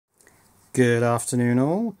Good afternoon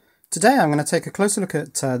all. Today I'm going to take a closer look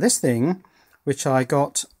at this thing which I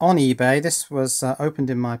got on eBay. This was opened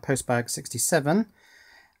in my postbag 67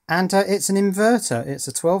 and it's an inverter. It's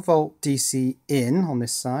a 12 volt DC in on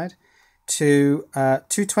this side to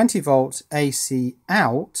 220 volt AC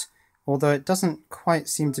out, although it doesn't quite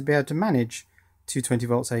seem to be able to manage 220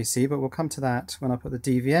 volts AC, but we'll come to that when I put the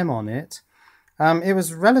DVM on it. It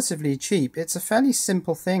was relatively cheap. It's a fairly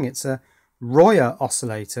simple thing. It's a Royer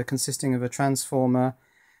oscillator consisting of a transformer,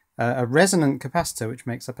 a resonant capacitor which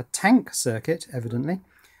makes up a tank circuit evidently,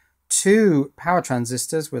 2 power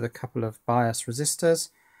transistors with a couple of bias resistors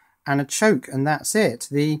and a choke, and that's it.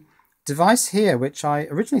 The device here, which I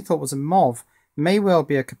originally thought was a MOV, may well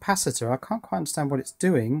be a capacitor. I can't quite understand what it's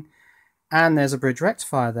doing, and there's a bridge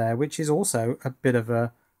rectifier there which is also a bit of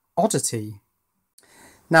a oddity.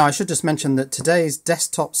 Now I should just mention that today's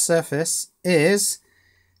desktop surface is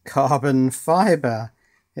carbon fibre.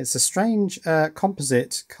 It's a strange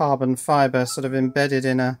composite carbon fibre sort of embedded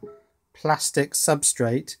in a plastic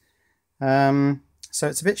substrate. So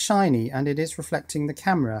it's a bit shiny and it is reflecting the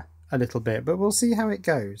camera a little bit, but we'll see how it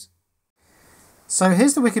goes. So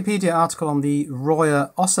here's the Wikipedia article on the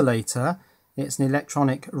Royer oscillator. It's an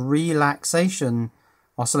electronic relaxation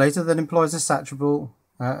oscillator that employs a saturable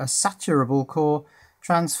core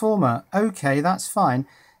transformer. Okay, that's fine.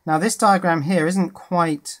 Now this diagram here isn't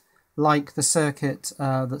quite like the circuit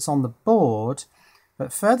that's on the board,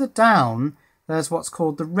 but further down there's what's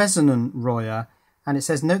called the resonant Royer, and it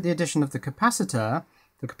says note the addition of the capacitor.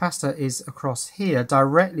 The capacitor is across here,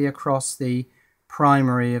 directly across the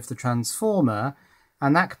primary of the transformer,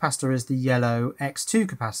 and that capacitor is the yellow X2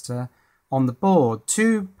 capacitor on the board.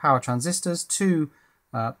 2 power transistors, 2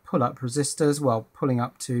 pull-up resistors, well, pulling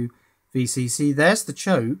up to VCC. There's the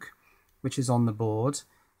choke, which is on the board.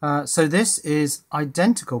 So this is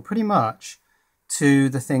identical pretty much to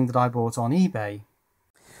the thing that I bought on eBay.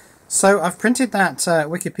 So I've printed that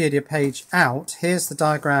Wikipedia page out. Here's the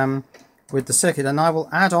diagram with the circuit, and I will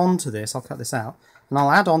add on to this, I'll cut this out, and I'll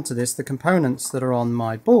add on to this the components that are on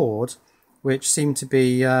my board, which seem to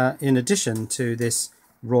be in addition to this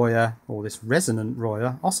Royer, or this resonant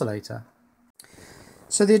Royer oscillator.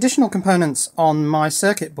 So the additional components on my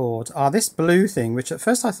circuit board are this blue thing, which at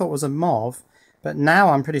first I thought was a MOV, but now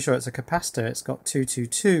I'm pretty sure it's a capacitor. It's got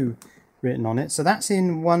 222 written on it. So that's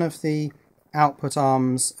in one of the output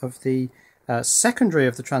arms of the secondary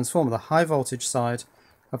of the transformer, the high voltage side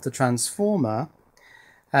of the transformer.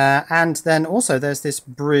 And then also there's this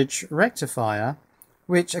bridge rectifier,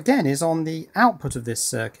 which again is on the output of this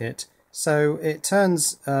circuit. So it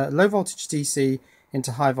turns low voltage DC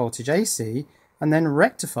into high voltage AC and then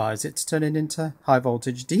rectifies it to turn it into high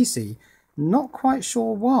voltage DC. Not quite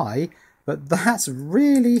sure why, but that's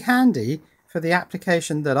really handy for the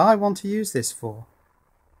application that I want to use this for.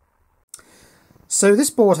 So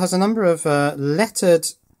this board has a number of lettered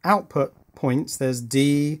output points. There's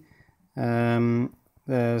D, there's,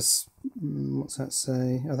 what's that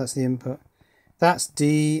say? Oh, that's the input. That's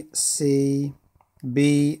D, C,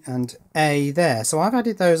 B and A there. So I've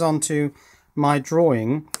added those onto my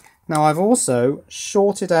drawing. Now I've also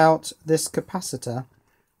shorted out this capacitor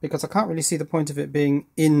because I can't really see the point of it being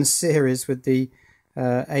in series with the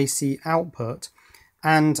AC output.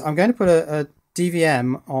 And I'm going to put a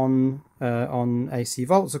DVM on AC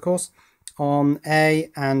volts, of course, on A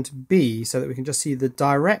and B, so that we can just see the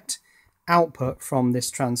direct output from this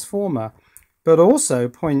transformer. But also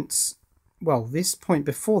points, well, this point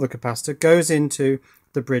before the capacitor goes into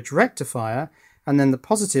the bridge rectifier, and then the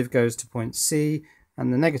positive goes to point C,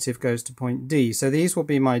 and the negative goes to point D. So these will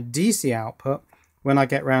be my DC output when I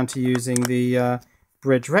get round to using the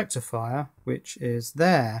bridge rectifier, which is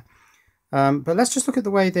there. But let's just look at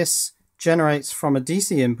the way this generates from a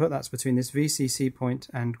DC input, that's between this VCC point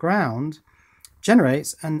and ground,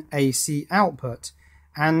 generates an AC output.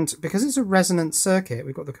 And because it's a resonant circuit,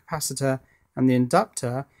 we've got the capacitor and the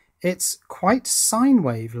inductor, it's quite sine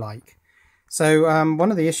wave-like. So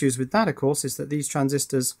one of the issues with that, of course, is that these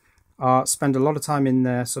transistors spend a lot of time in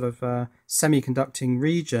their sort of semi-conducting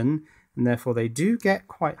region, and therefore they do get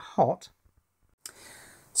quite hot.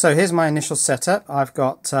 So here's my initial setup. I've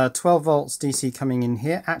got 12 volts DC coming in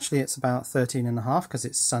here. Actually it's about 13.5 because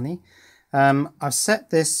it's sunny. I've set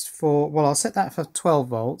this for, well, I'll set that for 12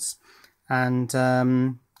 volts, and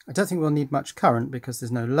I don't think we'll need much current because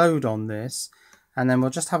there's no load on this. And then we'll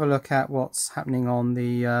just have a look at what's happening on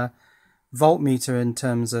the voltmeter in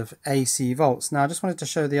terms of AC volts. Now I just wanted to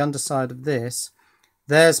show the underside of this.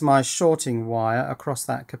 There's my shorting wire across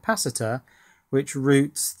that capacitor, which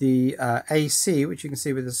routes the AC, which you can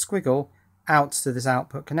see with the squiggle, out to this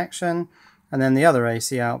output connection, and then the other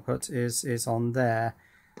AC output is on there.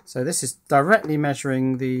 So this is directly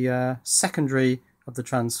measuring the secondary of the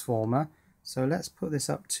transformer. So let's put this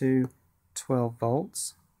up to 12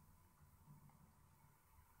 volts.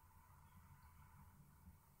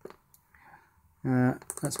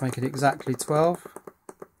 Let's make it exactly 12,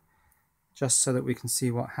 just so that we can see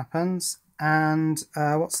what happens. And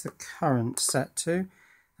what's the current set to?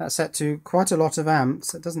 That's set to quite a lot of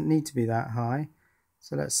amps. It doesn't need to be that high.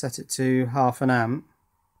 So let's set it to 0.5 amp.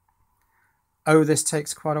 Oh, this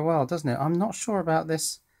takes quite a while, doesn't it? I'm not sure about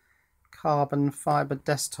this carbon fibre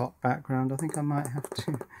desktop background. I think I might have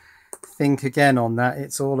to think again on that.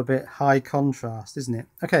 It's all a bit high contrast, isn't it?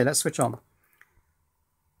 Okay, let's switch on.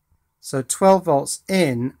 So 12 volts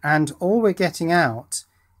in, and all we're getting out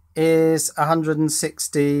is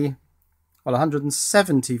 170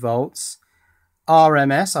 volts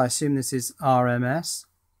RMS. I assume this is RMS.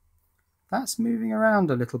 That's moving around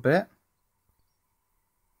a little bit.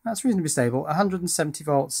 That's reasonably stable. 170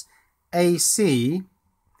 volts AC.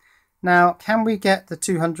 Now, can we get the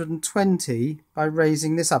 220 by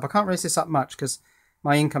raising this up? I can't raise this up much because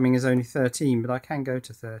my incoming is only 13, but I can go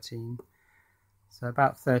to 13. So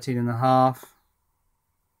about 13.5.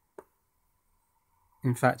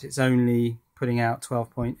 In fact, it's only putting out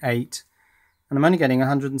 12.8. And I'm only getting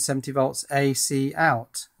 170 volts AC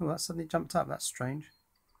out. Oh, that suddenly jumped up. That's strange.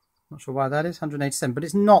 Not sure why that is. 187. But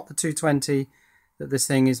it's not the 220 that this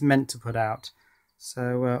thing is meant to put out.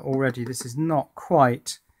 So already this is not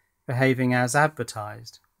quite behaving as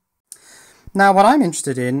advertised. Now, what I'm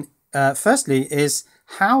interested in, firstly, is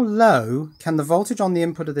how low can the voltage on the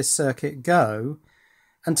input of this circuit go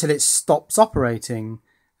until it stops operating?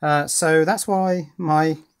 So that's why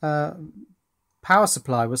my power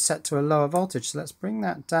supply was set to a lower voltage. So let's bring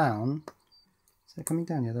that down. Is it coming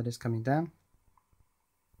down? Yeah, that is coming down.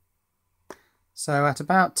 So at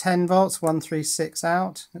about 10 volts, 136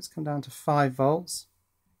 out. Let's come down to 5 volts.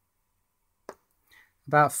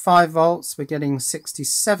 About 5 volts, we're getting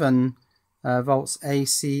 67 volts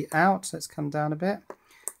AC out. Let's come down a bit.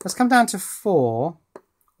 Let's come down to 4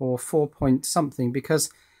 or 4 point something, because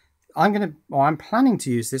I'm planning to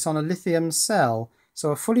use this on a lithium cell. So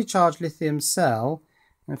a fully charged lithium cell.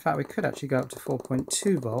 In fact, we could actually go up to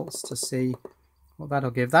 4.2 volts to see what that'll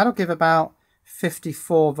give. That'll give about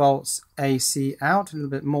 54 volts AC out, a little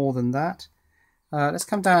bit more than that. Let's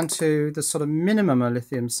come down to the sort of minimum a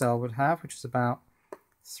lithium cell would have, which is about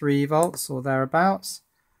 3 volts or thereabouts.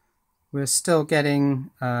 We're still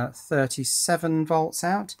getting 37 volts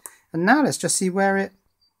out. And now let's just see where it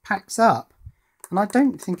packs up. And I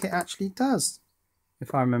don't think it actually does,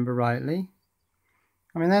 if I remember rightly.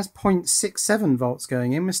 I mean, there's 0.67 volts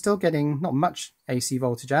going in. We're still getting not much AC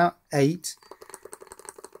voltage out, 8.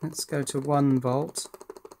 Let's go to 1 volt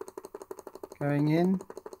going in.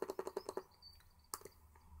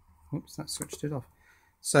 Oops, that switched it off.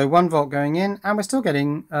 So 1 volt going in, and we're still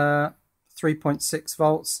getting 3.6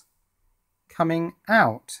 volts coming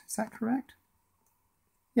out. Is that correct?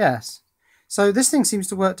 Yes. So this thing seems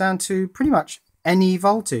to work down to pretty much any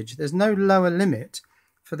voltage. There's no lower limit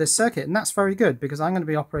for this circuit, and that's very good because I'm going to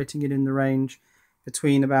be operating it in the range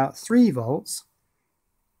between about 3 volts,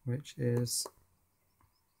 which is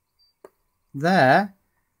there,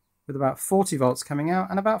 with about 40 volts coming out,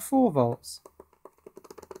 and about 4 volts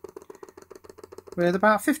with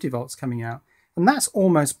about 50 volts coming out. And that's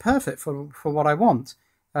almost perfect for what I want.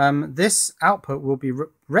 This output will be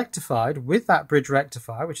rectified with that bridge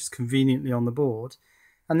rectifier, which is conveniently on the board,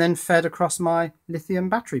 and then fed across my lithium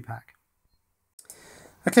battery pack.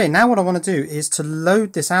 Okay, now what I want to do is to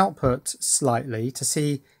load this output slightly to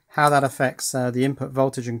see how that affects the input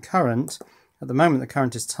voltage and current. At the moment the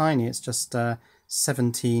current is tiny, it's just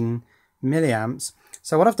 17 milliamps.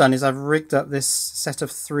 So what I've done is I've rigged up this set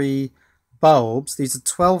of 3 bulbs. These are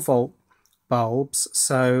 12 volt bulbs,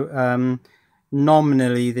 so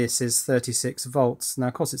nominally this is 36 volts. Now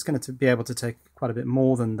of course it's going to be able to take quite a bit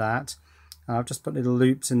more than that. I've just put little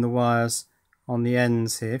loops in the wires on the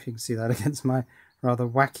ends here, if you can see that against my rather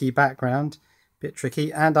wacky background, bit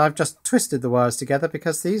tricky, and I've just twisted the wires together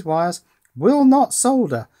because these wires will not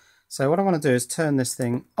solder. So what I want to do is turn this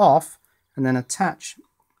thing off and then attach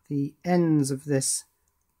the ends of this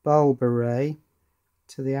bulb array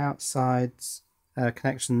to the outside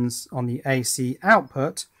connections on the AC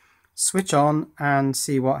output, switch on and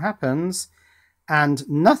see what happens, and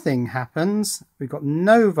nothing happens. We've got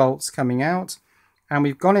no volts coming out, and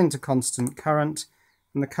we've gone into constant current,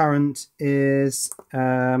 and the current is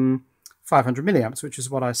 500 milliamps, which is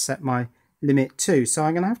what I set my limit to. So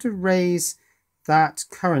I'm going to have to raise that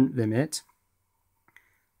current limit.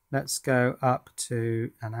 Let's go up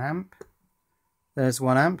to an amp. There's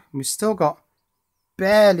 1 amp. We've still got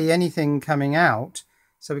barely anything coming out.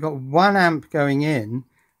 So we've got 1 amp going in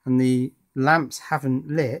and the lamps haven't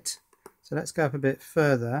lit. So let's go up a bit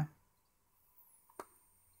further.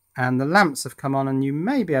 And the lamps have come on, and you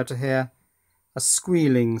may be able to hear a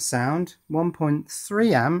squealing sound.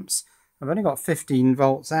 1.3 amps. I've only got 15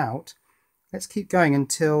 volts out. Let's keep going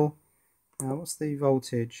until, what's the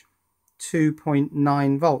voltage?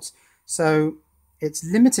 2.9 volts. So it's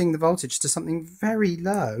limiting the voltage to something very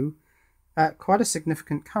low at quite a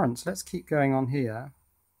significant current. So let's keep going on here.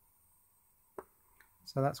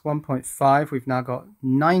 So that's 1.5. We've now got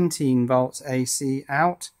 19 volts AC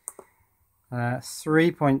out.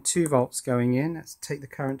 3.2 volts going in. Let's take the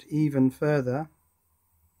current even further.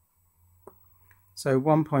 So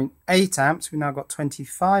 1.8 amps. We've now got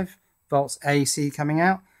 25 volts AC coming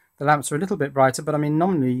out. The lamps are a little bit brighter, but I mean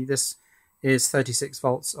nominally this is 36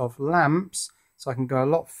 volts of lamps, so I can go a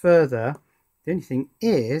lot further. The only thing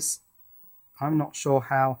is I'm not sure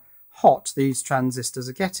how hot these transistors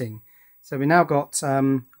are getting. So we now got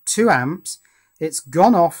 2 amps. It's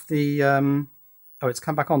gone off the it's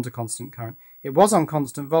come back onto constant current. It was on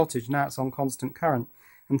constant voltage, now it's on constant current,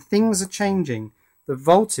 and things are changing. The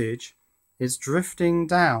voltage is drifting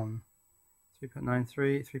down.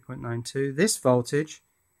 3.93, 3.92. This voltage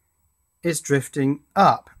is drifting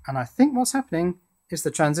up, and I think what's happening is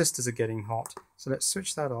the transistors are getting hot. So let's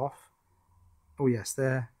switch that off. Oh yes,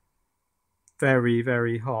 they're very,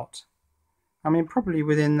 very hot. I mean, probably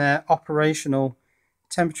within their operational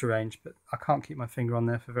temperature range, but I can't keep my finger on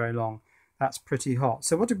there for very long. That's pretty hot.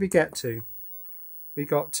 So what did we get to? We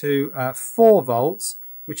got to 4 volts,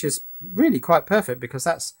 which is really quite perfect because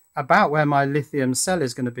that's about where my lithium cell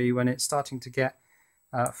is going to be when it's starting to get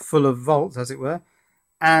full of volts, as it were,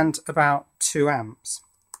 and about 2 amps.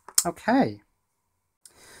 Okay.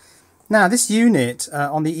 Now this unit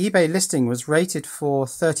on the eBay listing was rated for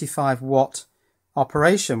 35 watt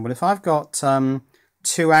operation. Well, if I've got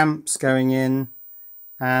 2 amps going in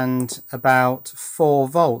and about 4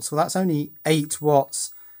 volts, well, that's only 8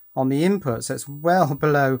 watts on the input, so it's well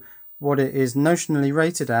below what it is notionally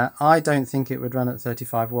rated at. I don't think it would run at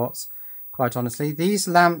 35 watts, quite honestly. These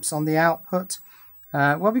lamps on the output,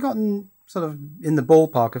 well, we got sort of in the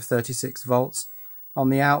ballpark of 36 volts on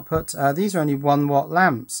the output. These are only 1 watt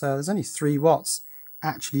lamps, so there's only 3 watts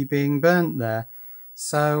actually being burnt there.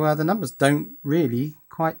 So the numbers don't really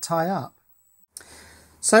quite tie up.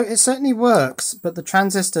 So it certainly works, but the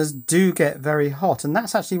transistors do get very hot, and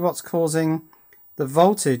that's actually what's causing the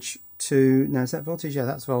voltage to... No, is that voltage? Yeah,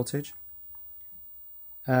 that's voltage.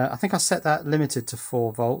 I think I set that limited to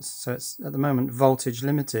 4 volts, so it's at the moment voltage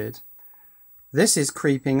limited. This is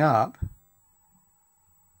creeping up,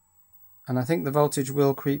 and I think the voltage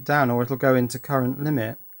will creep down, or it'll go into current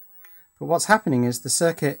limit. But what's happening is the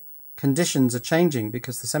circuit conditions are changing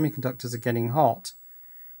because the semiconductors are getting hot,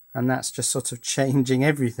 and that's just sort of changing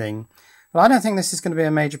everything. But I don't think this is going to be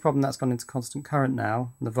a major problem. That's gone into constant current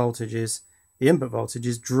now. The input voltage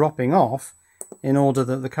is dropping off in order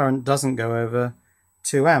that the current doesn't go over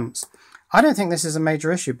 2 amps. I don't think this is a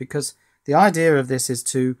major issue because the idea of this is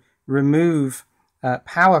to remove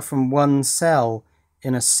power from one cell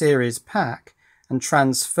in a series pack and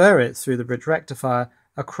transfer it through the bridge rectifier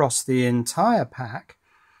across the entire pack.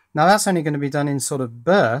 Now that's only going to be done in sort of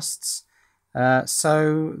bursts,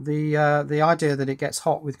 so the idea that it gets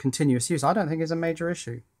hot with continuous use I don't think is a major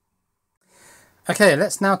issue. Okay,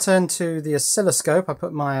 let's now turn to the oscilloscope. I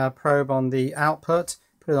put my probe on the output,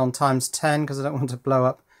 put it on ×10 because I don't want to blow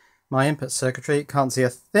up my input circuitry. Can't see a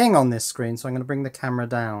thing on this screen, so I'm going to bring the camera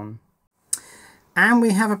down. And we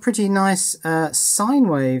have a pretty nice sine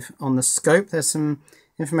wave on the scope. There's some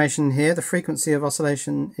information here. The frequency of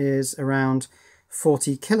oscillation is around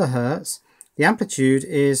 40 kilohertz. The amplitude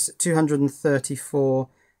is 234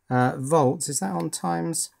 volts. Is that on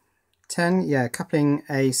 ×10? Yeah, coupling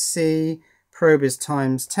AC. Probe is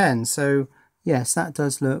 ×10. So yes, that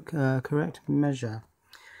does look correct measure.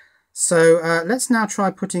 So let's now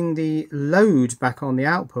try putting the load back on the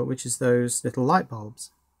output, which is those little light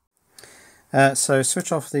bulbs. So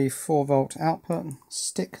switch off the 4 volt output,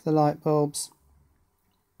 stick the light bulbs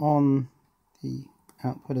on the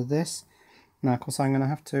output of this. Now of course I'm going to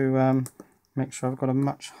have to make sure I've got a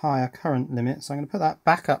much higher current limit, so I'm going to put that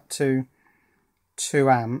back up to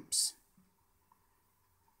 2 amps.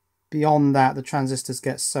 Beyond that the transistors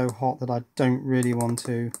get so hot that I don't really want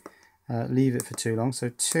to leave it for too long.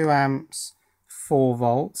 So 2 amps, 4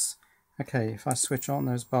 volts. Okay, if I switch on,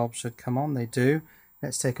 those bulbs should come on. They do.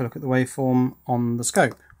 Let's take a look at the waveform on the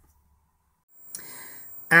scope.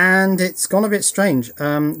 And it's gone a bit strange.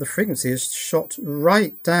 The frequency is shot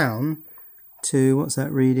right down to, what's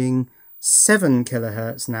that reading, 7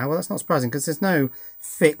 kilohertz now. Well, that's not surprising because there's no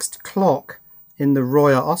fixed clock in the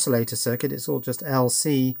Royer oscillator circuit. It's all just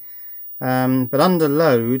LC. But under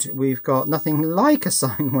load, we've got nothing like a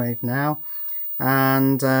sine wave now,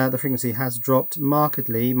 and the frequency has dropped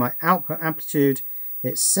markedly. My output amplitude,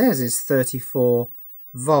 it says, is 34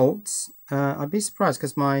 volts. I'd be surprised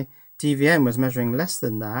because my DVM was measuring less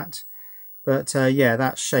than that. But yeah,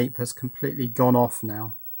 that shape has completely gone off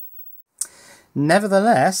now.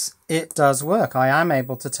 Nevertheless, it does work. I am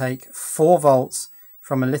able to take 4 volts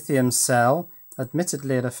from a lithium cell,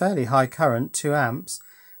 admittedly at a fairly high current, 2 amps,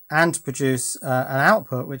 and produce an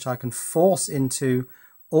output which I can force into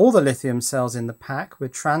all the lithium cells in the pack. We're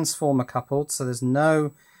transformer coupled, so there's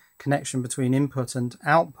no connection between input and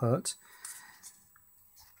output.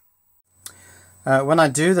 When I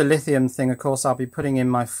do the lithium thing, of course, I'll be putting in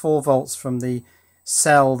my 4 volts from the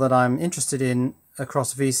cell that I'm interested in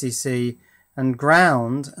across VCC and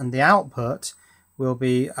ground, and the output will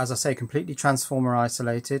be, as I say, completely transformer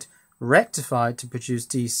isolated, rectified to produce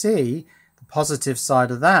DC. The positive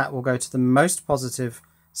side of that will go to the most positive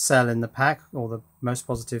cell in the pack, or the most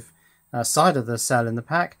positive side of the cell in the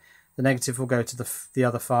pack. The negative will go to the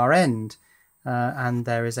other far end, and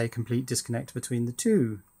there is a complete disconnect between the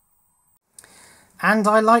two. And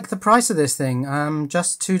I like the price of this thing,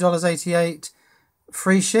 just $2.88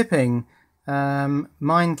 free shipping.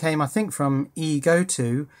 Mine came, I think, from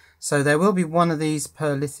eGoTo, so there will be one of these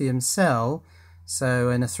per lithium cell. So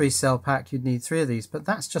in a 3-cell pack you'd need 3 of these, but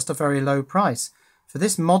that's just a very low price. For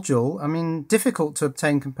this module, I mean, difficult to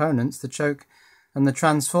obtain components, the choke and the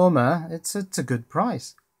transformer, it's a good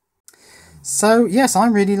price. So yes,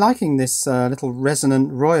 I'm really liking this little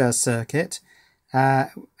resonant Royer circuit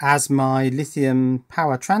as my lithium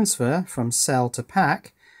power transfer from cell to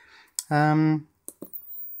pack.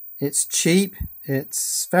 It's cheap,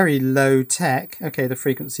 it's very low tech. Okay, the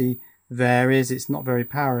frequency varies, it's not very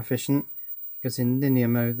power efficient, because in linear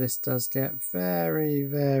mode this does get very,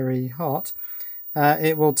 very hot.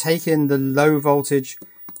 It will take in the low voltage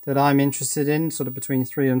that I'm interested in, sort of between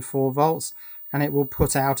 3 and 4 volts, and it will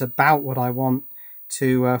put out about what I want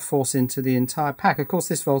to force into the entire pack. Of course,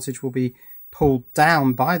 this voltage will be pulled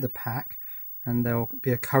down by the pack, and there will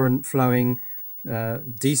be a current flowing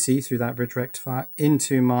DC through that bridge rectifier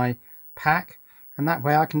into my pack, and that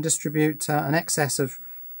way I can distribute an excess of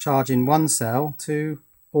charge in one cell to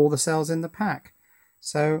all the cells in the pack.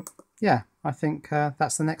 So yeah, I think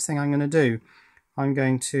that's the next thing I'm going to do. I'm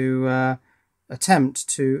going to attempt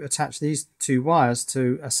to attach these 2 wires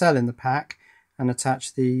to a cell in the pack and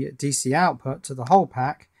attach the DC output to the whole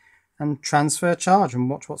pack and transfer charge and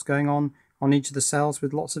watch what's going on each of the cells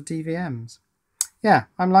with lots of DVMs. Yeah,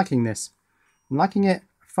 I'm liking this. I'm liking it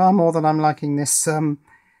far more than I'm liking this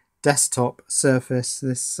desktop surface,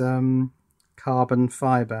 this carbon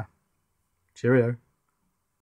fibre. Cheerio.